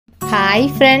Hi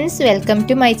friends, welcome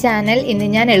to my channel. ഇന്ന്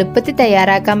ഞാൻ എളുപ്പത്തിൽ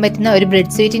തയ്യാറാക്കാൻ പറ്റുന്ന ഒരു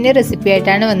ബ്രെഡ് സ്വീറ്റിൻ്റെ റെസിപ്പി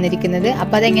ആയിട്ടാണ് വന്നിരിക്കുന്നത്.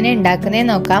 അപ്പോൾ അതെങ്ങനെ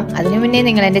ഉണ്ടാക്കുന്നതെന്ന് നോക്കാം. അതിനു മുന്നേ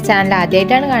നിങ്ങൾ എൻ്റെ ചാനൽ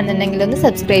ആദ്യമായിട്ടാണ് കാണുന്നുണ്ടെങ്കിൽ ഒന്ന്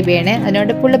സബ്സ്ക്രൈബ് ചെയ്യണേ.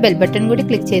 അതിനോടൊപ്പമുള്ള ബെൽ ബട്ടൺ കൂടി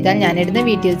ക്ലിക്ക് ചെയ്താൽ ഞാനിടുന്ന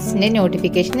വീഡിയോസിൻ്റെ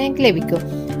നോട്ടിഫിക്കേഷൻ നിങ്ങൾക്ക് ലഭിക്കും.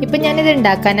 ഇപ്പം ഞാനിത്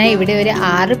ഉണ്ടാക്കാനായി ഇവിടെ ഒരു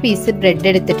 6 പീസ് ബ്രെഡ്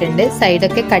എടുത്തിട്ടുണ്ട്.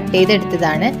 സൈഡൊക്കെ കട്ട്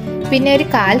ചെയ്തെടുത്തതാണ്. പിന്നെ ഒരു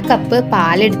 1/4 കപ്പ്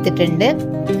പാലെടുത്തിട്ടുണ്ട്.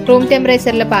 റൂം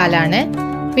ടെമ്പറേച്ചറിലെ പാലാണ്.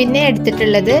 പിന്നെ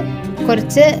എടുത്തിട്ടുള്ളത്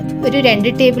ഒരു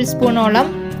 2 ടേബിൾ സ്പൂണോളം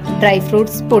ഡ്രൈ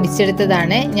ഫ്രൂട്ട്സ്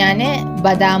പൊടിച്ചെടുത്തതാണ്. ഞാൻ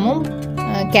ബദാമും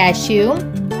കാഷ്യൂവും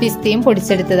പിസ്തയും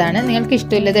പൊടിച്ചെടുത്തതാണ്. നിങ്ങൾക്ക്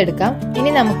ഇഷ്ടമുള്ളത് എടുക്കാം.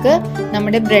 ഇനി നമുക്ക്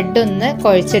നമ്മുടെ ബ്രെഡ് ഒന്ന്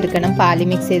കുഴച്ചെടുക്കണം. പാല്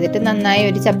മിക്സ് ചെയ്തിട്ട് നന്നായി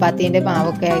ഒരു ചപ്പാത്തീൻ്റെ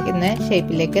മാവൊക്കെ ആക്കുന്ന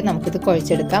ഷേപ്പിലേക്ക് നമുക്കിത്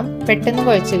കുഴച്ചെടുക്കാം. പെട്ടെന്ന്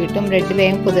കുഴച്ച് കിട്ടും. ബ്രെഡ്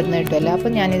വേഗം കുതിർന്ന് കിട്ടുമല്ലോ.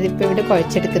 അപ്പോൾ ഞാനിതിപ്പോൾ ഇവിടെ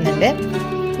കുഴച്ചെടുക്കുന്നുണ്ട്.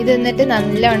 ഇത് എന്നിട്ട്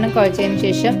നല്ലവണ്ണം കുഴച്ചതിന്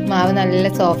ശേഷം മാവ് നല്ല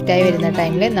സോഫ്റ്റായി വരുന്ന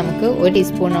ടൈമിൽ നമുക്ക് 1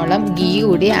 ടീസ്പൂണോളം ഗീ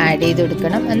കൂടി ആഡ് ചെയ്ത്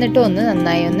കൊടുക്കണം. എന്നിട്ട്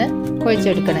നന്നായി ഒന്ന്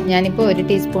കുഴച്ചെടുക്കണം. ഞാനിപ്പോൾ 1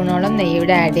 ടീസ്പൂണോളം നെയ്യ്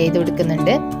ഇവിടെ ആഡ് ചെയ്ത്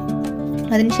കൊടുക്കുന്നുണ്ട്.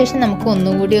 അതിനുശേഷം നമുക്ക്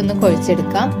ഒന്നുകൂടി ഒന്ന്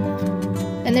കുഴച്ചെടുക്കാം.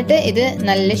 എന്നിട്ട് ഇത്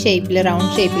നല്ല ഷേപ്പിൽ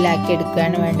റൗണ്ട് ഷേപ്പിലാക്കി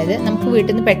എടുക്കുകയാണ് വേണ്ടത്. നമുക്ക്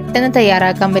വീട്ടിൽ നിന്ന് പെട്ടെന്ന്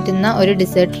തയ്യാറാക്കാൻ പറ്റുന്ന ഒരു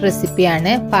ഡിസേർട്ട്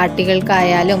റെസിപ്പിയാണ്.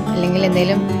 പാർട്ടികൾക്കായാലും അല്ലെങ്കിൽ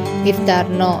എന്തെങ്കിലും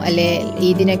ഇഫ്താറിനോ അല്ലെ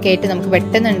ഈദിനൊക്കെ ആയിട്ട് നമുക്ക്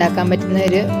പെട്ടെന്ന് ഉണ്ടാക്കാൻ പറ്റുന്ന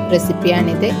ഒരു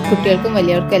റെസിപ്പിയാണിത്. കുട്ടികൾക്കും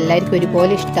വലിയവർക്കും എല്ലാവർക്കും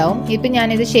ഒരുപോലെ ഇഷ്ടമാവും. ഇപ്പം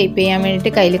ഞാനിത് ഷേപ്പ് ചെയ്യാൻ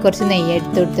വേണ്ടിയിട്ട് കയ്യിൽ കുറച്ച് നെയ്യ്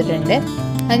എടുത്ത് കൊടുത്തിട്ടുണ്ട്.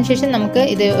 അതിനുശേഷം നമുക്ക്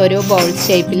ഇത് ഓരോ ബൗൾ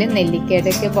ഷേപ്പിൽ,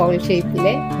 നെല്ലിക്കയുടെയൊക്കെ ബൗൾ ഷേപ്പിൽ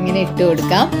ഇങ്ങനെ ഇട്ട്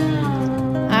കൊടുക്കാം.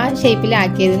 ആ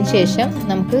ഷേപ്പിലാക്കിയതിന് ശേഷം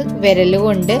നമുക്ക് വിരൽ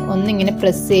കൊണ്ട് ഒന്നിങ്ങനെ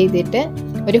പ്രസ് ചെയ്തിട്ട്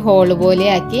ഒരു ഹോള് പോലെ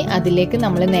ആക്കി അതിലേക്ക്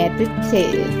നമ്മൾ നേരത്തെ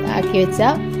ആക്കി വെച്ച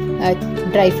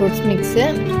ഡ്രൈ ഫ്രൂട്ട്സ് മിക്സ്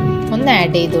ഒന്ന്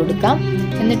ആഡ് ചെയ്ത് കൊടുക്കാം.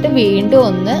 എന്നിട്ട്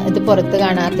വീണ്ടും ഇത് പുറത്ത്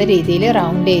കാണാത്ത രീതിയിൽ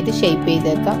റൗണ്ട് ചെയ്ത് ഷേപ്പ് ചെയ്ത്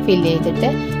വെക്കാം. ഫില്ല് ചെയ്തിട്ട്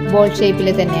ബോൾ ഷേപ്പിൽ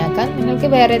തന്നെ ആക്കാം. നിങ്ങൾക്ക്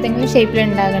വേറെ ഏതെങ്കിലും ഷേപ്പിൽ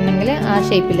ഉണ്ടാകണമെങ്കിൽ ആ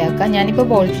ഷേപ്പിലാക്കാം. ഞാനിപ്പോൾ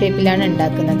ബോൾ ഷേപ്പിലാണ്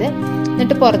ഉണ്ടാക്കുന്നത്.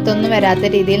 എന്നിട്ട് പുറത്തൊന്നും വരാത്ത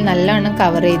രീതിയിൽ നല്ലവണ്ണം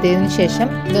കവർ ചെയ്തതിന് ശേഷം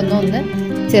ഒന്ന്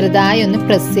ചെറുതായി ഒന്ന്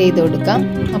പ്രസ് ചെയ്ത് കൊടുക്കാം.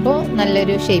 അപ്പോൾ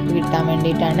നല്ലൊരു ഷേപ്പ് കിട്ടാൻ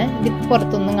വേണ്ടിയിട്ടാണ്. ഇതിപ്പോൾ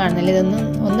പുറത്തൊന്നും കാണുന്നില്ല.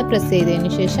 ഒന്ന് പ്രസ്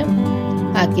ചെയ്തതിന് ശേഷം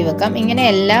ആക്കി വെക്കാം. ഇങ്ങനെ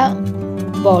എല്ലാ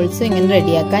ബോൾസും ഇങ്ങനെ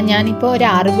റെഡിയാക്കാം. ഞാനിപ്പോൾ ഒരു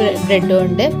 6 ബ്രെഡ്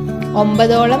കൊണ്ട്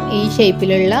 9ഓളം ഈ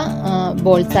ഷേപ്പിലുള്ള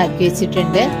ബോൾസ് ആക്കി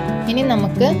വെച്ചിട്ടുണ്ട്. ഇനി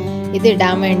നമുക്ക് ഇത്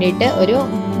ഇടാൻ വേണ്ടിയിട്ട് ഒരു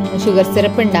ഷുഗർ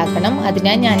സിറപ്പ് ഉണ്ടാക്കണം.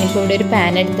 അതിനായി ഞാനിപ്പോൾ ഇവിടെ ഒരു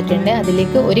പാൻ എടുത്തിട്ടുണ്ട്.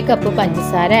 അതിലേക്ക് 1 കപ്പ്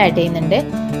പഞ്ചസാര ആഡ് ചെയ്യുന്നുണ്ട്.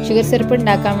 ഷുഗർ സിറപ്പ്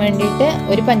ഉണ്ടാക്കാൻ വേണ്ടിയിട്ട്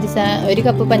ഒരു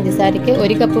കപ്പ് പഞ്ചസാരയ്ക്ക്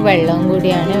 1 കപ്പ് വെള്ളവും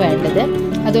കൂടിയാണ് വേണ്ടത്.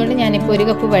 അതുകൊണ്ട് ഞാനിപ്പോൾ 1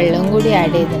 കപ്പ് വെള്ളവും കൂടി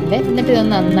ആഡ് ചെയ്തിട്ടുണ്ട്. എന്നിട്ട്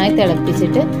ഇതൊന്ന് നന്നായി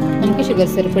തിളപ്പിച്ചിട്ട് നമുക്ക് ഷുഗർ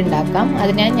സിറപ്പ് ഉണ്ടാക്കാം.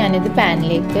 അതിനായി ഞാനിത്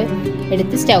പാനിലേക്ക്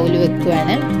എടുത്ത് സ്റ്റൗവിൽ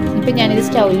വെക്കുകയാണ്. ഇപ്പം ഞാനിത്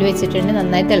സ്റ്റൗവിൽ വെച്ചിട്ടുണ്ട്.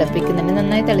 നന്നായി തിളപ്പിക്കുന്നുണ്ട്.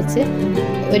 നന്നായി തിളച്ച്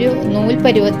ഒരു നൂൽ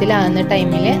പരുവത്തിലാകുന്ന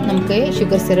ടൈമിൽ നമുക്ക്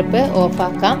ഷുഗർ സിറപ്പ്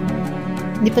ഓഫാക്കാം.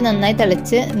 ഇതിപ്പോൾ നന്നായി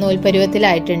തിളച്ച് നൂൽ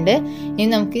പരുവത്തിലായിട്ടുണ്ട്. ഇനി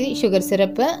നമുക്ക് ഷുഗർ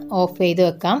സിറപ്പ് ഓഫ് ചെയ്ത്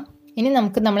വെക്കാം. ഇനി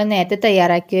നമുക്ക് നമ്മൾ നേരത്തെ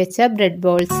തയ്യാറാക്കി വെച്ച ബ്രെഡ്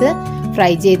ബോൾസ്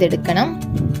ഫ്രൈ ചെയ്തെടുക്കണം.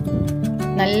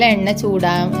 നല്ല എണ്ണ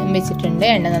ചൂടാൻ വെച്ചിട്ടുണ്ട്.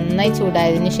 എണ്ണ നന്നായി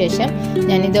ചൂടായതിനു ശേഷം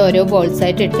ഞാനിത് ഓരോ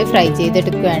ബോൾസായിട്ട് ഇട്ട് ഫ്രൈ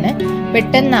ചെയ്തെടുക്കുകയാണ്.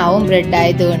 പെട്ടെന്നാവും ബ്രെഡ്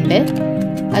ആയതുകൊണ്ട്.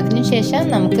 അതിനുശേഷം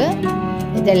നമുക്ക്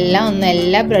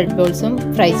എല്ലാ ബ്രെഡ് ബോൾസും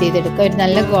ഫ്രൈ ചെയ്തെടുക്കാം. ഒരു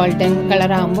നല്ല ഗോൾഡൻ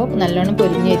കളർ ആകുമ്പോൾ നല്ലോണം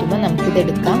പൊരിഞ്ഞ് വരുമ്പോൾ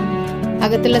നമുക്കിതെടുക്കാം.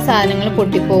 അകത്തുള്ള സാധനങ്ങൾ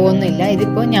പൊട്ടിപ്പോകുന്നില്ല.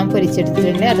 ഇതിപ്പോൾ ഞാൻ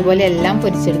പൊരിച്ചെടുത്തിട്ടുണ്ട്. അതുപോലെ എല്ലാം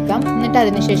പൊരിച്ചെടുക്കാം. എന്നിട്ട്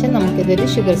അതിനുശേഷം നമുക്കിതൊരു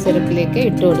ഷുഗർ സിറപ്പിലേക്ക്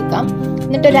ഇട്ട് കൊടുക്കാം.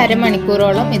 എന്നിട്ട് ഒരു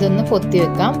അരമണിക്കൂറോളം ഇതൊന്ന് പൊത്തി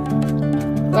വെക്കാം.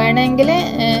 വേണമെങ്കിൽ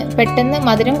പെട്ടെന്ന്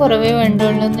മധുരം കുറവേ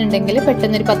വേണ്ടുള്ളൂന്നുണ്ടെങ്കിൽ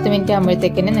പെട്ടെന്ന് ഒരു 10 മിനിറ്റ്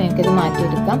ആകുമ്പോഴത്തേക്കിന് നിങ്ങൾക്കിത്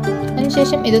മാറ്റിയെടുക്കാം.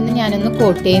 അതിനുശേഷം ഇതൊന്ന് ഞാനൊന്ന്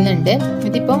കോട്ട് ചെയ്യുന്നുണ്ട്.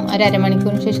 ഇതിപ്പം ഒരു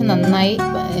അരമണിക്കൂറിന് ശേഷം നന്നായി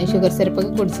ഷുഗർ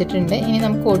സിറപ്പൊക്കെ കുടിച്ചിട്ടുണ്ട്. ഇനി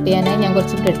നമുക്ക് കോട്ട് ചെയ്യാനായി ഞാൻ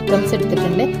കുറച്ച് ബ്രെഡ് ക്രംസ്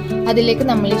എടുത്തിട്ടുണ്ട്. അതിലേക്ക്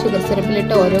നമ്മൾ ഈ ഷുഗർ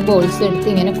സിറപ്പിലിട്ട് ഓരോ ബോൾസും എടുത്ത്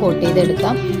ഇങ്ങനെ കോട്ട്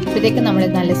ചെയ്തെടുക്കാം. അപ്പോഴത്തേക്ക് നമ്മൾ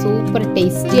നല്ല സൂപ്പർ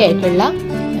ടേസ്റ്റി ആയിട്ടുള്ള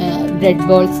ബ്രെഡ്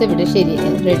ബോൾസ് ഇവിടെ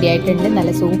റെഡി ആയിട്ടുണ്ട്.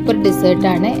 നല്ല സൂപ്പർ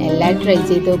ഡിസേർട്ടാണ്. എല്ലാം ട്രൈ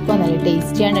ചെയ്ത് നോക്കുക. നല്ല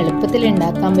ടേസ്റ്റിയാണ്. എളുപ്പത്തിൽ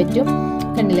ഉണ്ടാക്കാൻ പറ്റും.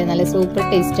 കണ്ടില്ലേ, നല്ല സൂപ്പർ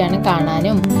ടേസ്റ്റാണ്.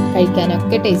 കാണാനും കഴിക്കാനും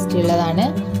ഒക്കെ ടേസ്റ്റി ഉള്ളതാണ്.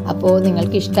 അപ്പോൾ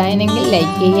നിങ്ങൾക്ക് ഇഷ്ടമായെങ്കിൽ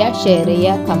ലൈക്ക് ചെയ്യുക, ഷെയർ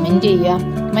ചെയ്യുക, കമൻറ്റ്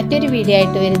ചെയ്യുക. മറ്റൊരു വീഡിയോ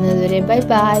ആയിട്ട് വരുന്നത് വരെ bye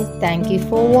bye. Thank you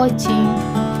for watching.